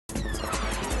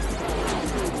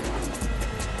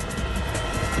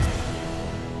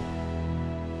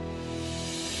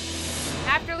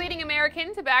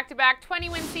American to back-to-back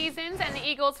 20-win seasons and the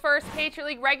Eagles' first Patriot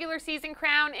League regular season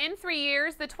crown in 3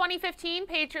 years, the 2015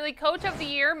 Patriot League Coach of the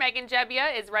Year, Megan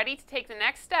Gebbia, is ready to take the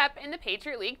next step in the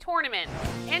Patriot League tournament.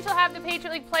 And she'll have the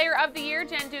Patriot League Player of the Year,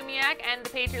 Jen Dumiak, and the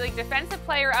Patriot League Defensive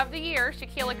Player of the Year,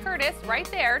 Shaquilla Curtis, right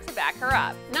there to back her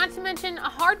up. Not to mention a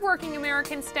hard-working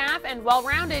American staff and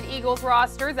well-rounded Eagles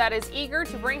roster that is eager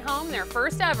to bring home their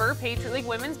first ever Patriot League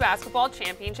Women's Basketball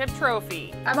Championship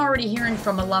trophy. I'm already hearing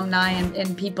from alumni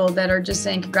and people that are just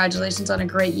saying congratulations on a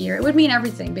great year. It would mean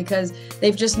everything because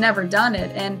they've just never done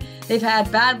it, and they've had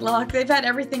bad luck. They've had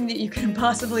everything that you can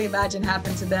possibly imagine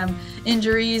happen to them,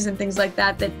 injuries and things like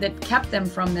that kept them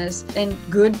from this, and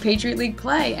good Patriot League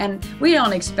play. And we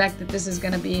don't expect that this is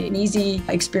going to be an easy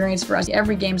experience for us.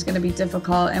 Every game's going to be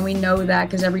difficult, and we know that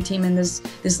because every team in this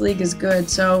league is good.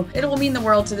 So it will mean the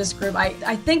world to this group.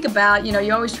 I think about,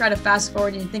 you always try to fast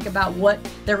forward and you think about what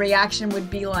their reaction would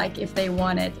be like if they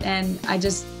won it, and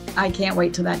I can't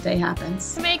wait till that day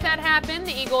happens. To make that happen,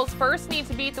 the Eagles first need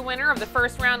to beat the winner of the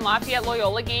first-round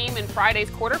Lafayette-Loyola game in Friday's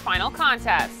quarterfinal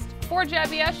contest. For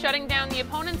Gebbia, shutting down the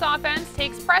opponent's offense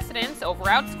takes precedence over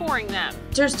outscoring them.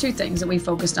 There's two things that we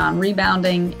focused on,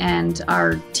 rebounding and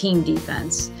our team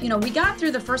defense. We got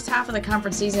through the first half of the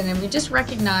conference season and we just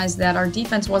recognized that our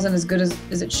defense wasn't as good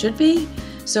as it should be.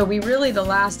 So we really,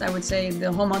 I would say,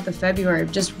 the whole month of February,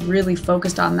 just really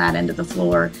focused on that end of the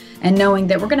floor and knowing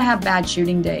that we're going to have bad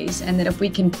shooting days and that if we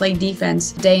can play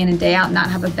defense day in and day out and not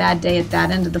have a bad day at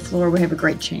that end of the floor, we have a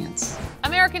great chance.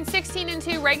 American's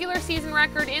 16-2 regular season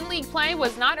record in league play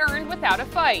was not earned without a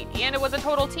fight, and it was a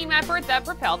total team effort that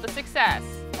propelled the success.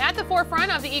 At the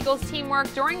forefront of the Eagles'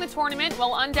 teamwork during the tournament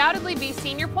will undoubtedly be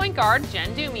senior point guard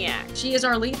Jen Dumiak. She is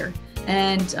our leader.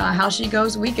 And how she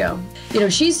goes, we go.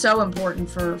 She's so important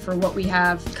for what we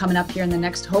have coming up here in the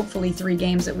next, hopefully, 3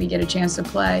 games that we get a chance to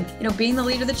play. Being the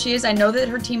leader that she is, I know that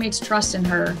her teammates trust in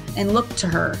her and look to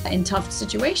her in tough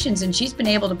situations, and she's been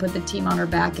able to put the team on her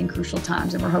back in crucial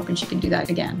times, and we're hoping she can do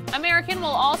that again. American will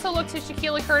also look to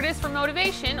Shaquilla Curtis for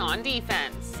motivation on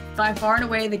defense. By far and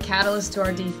away the catalyst to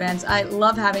our defense. I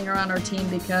love having her on our team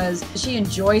because she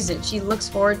enjoys it. She looks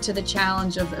forward to the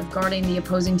challenge of guarding the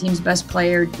opposing team's best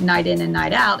player night in and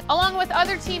night out. Along with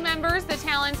other team members, the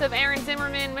talents of Erin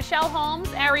Zimmerman, Michelle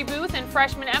Holmes, Ari Booth, and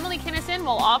freshman Emily Kinnison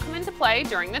will all come into play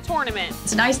during the tournament.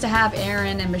 It's nice to have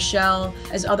Erin and Michelle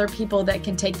as other people that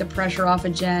can take the pressure off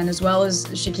of Jen, as well as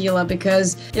Shaquilla,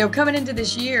 because coming into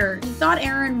this year, we thought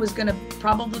Erin was going to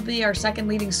probably be our second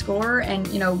leading scorer, and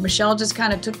Michelle just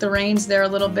kind of took the reins there a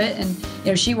little bit,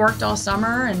 and she worked all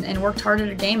summer and worked hard at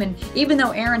her game. And even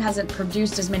though Erin hasn't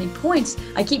produced as many points,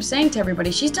 I keep saying to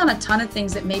everybody, she's done a ton of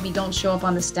things that maybe don't show up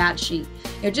on the stat sheet.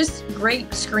 Just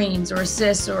great screens or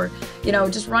assists, or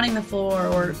just running the floor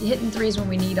or hitting threes when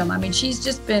we need them. I mean, she's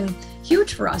just been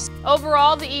huge for us.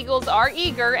 Overall, the Eagles are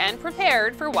eager and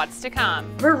prepared for what's to come.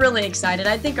 We're really excited.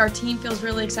 I think our team feels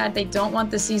really excited. They don't want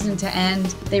the season to end.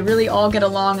 They really all get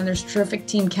along, and there's terrific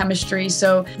team chemistry.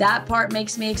 So that part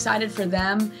makes me excited for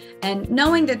them. And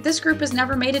knowing that this group has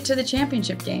never made it to the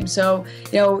championship game. So,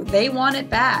 they want it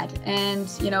bad. And,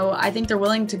 I think they're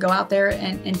willing to go out there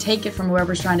and take it from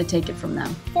whoever's trying to take it from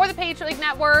them. For the Patriot League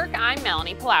Network, I'm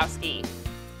Melanie Pulowski.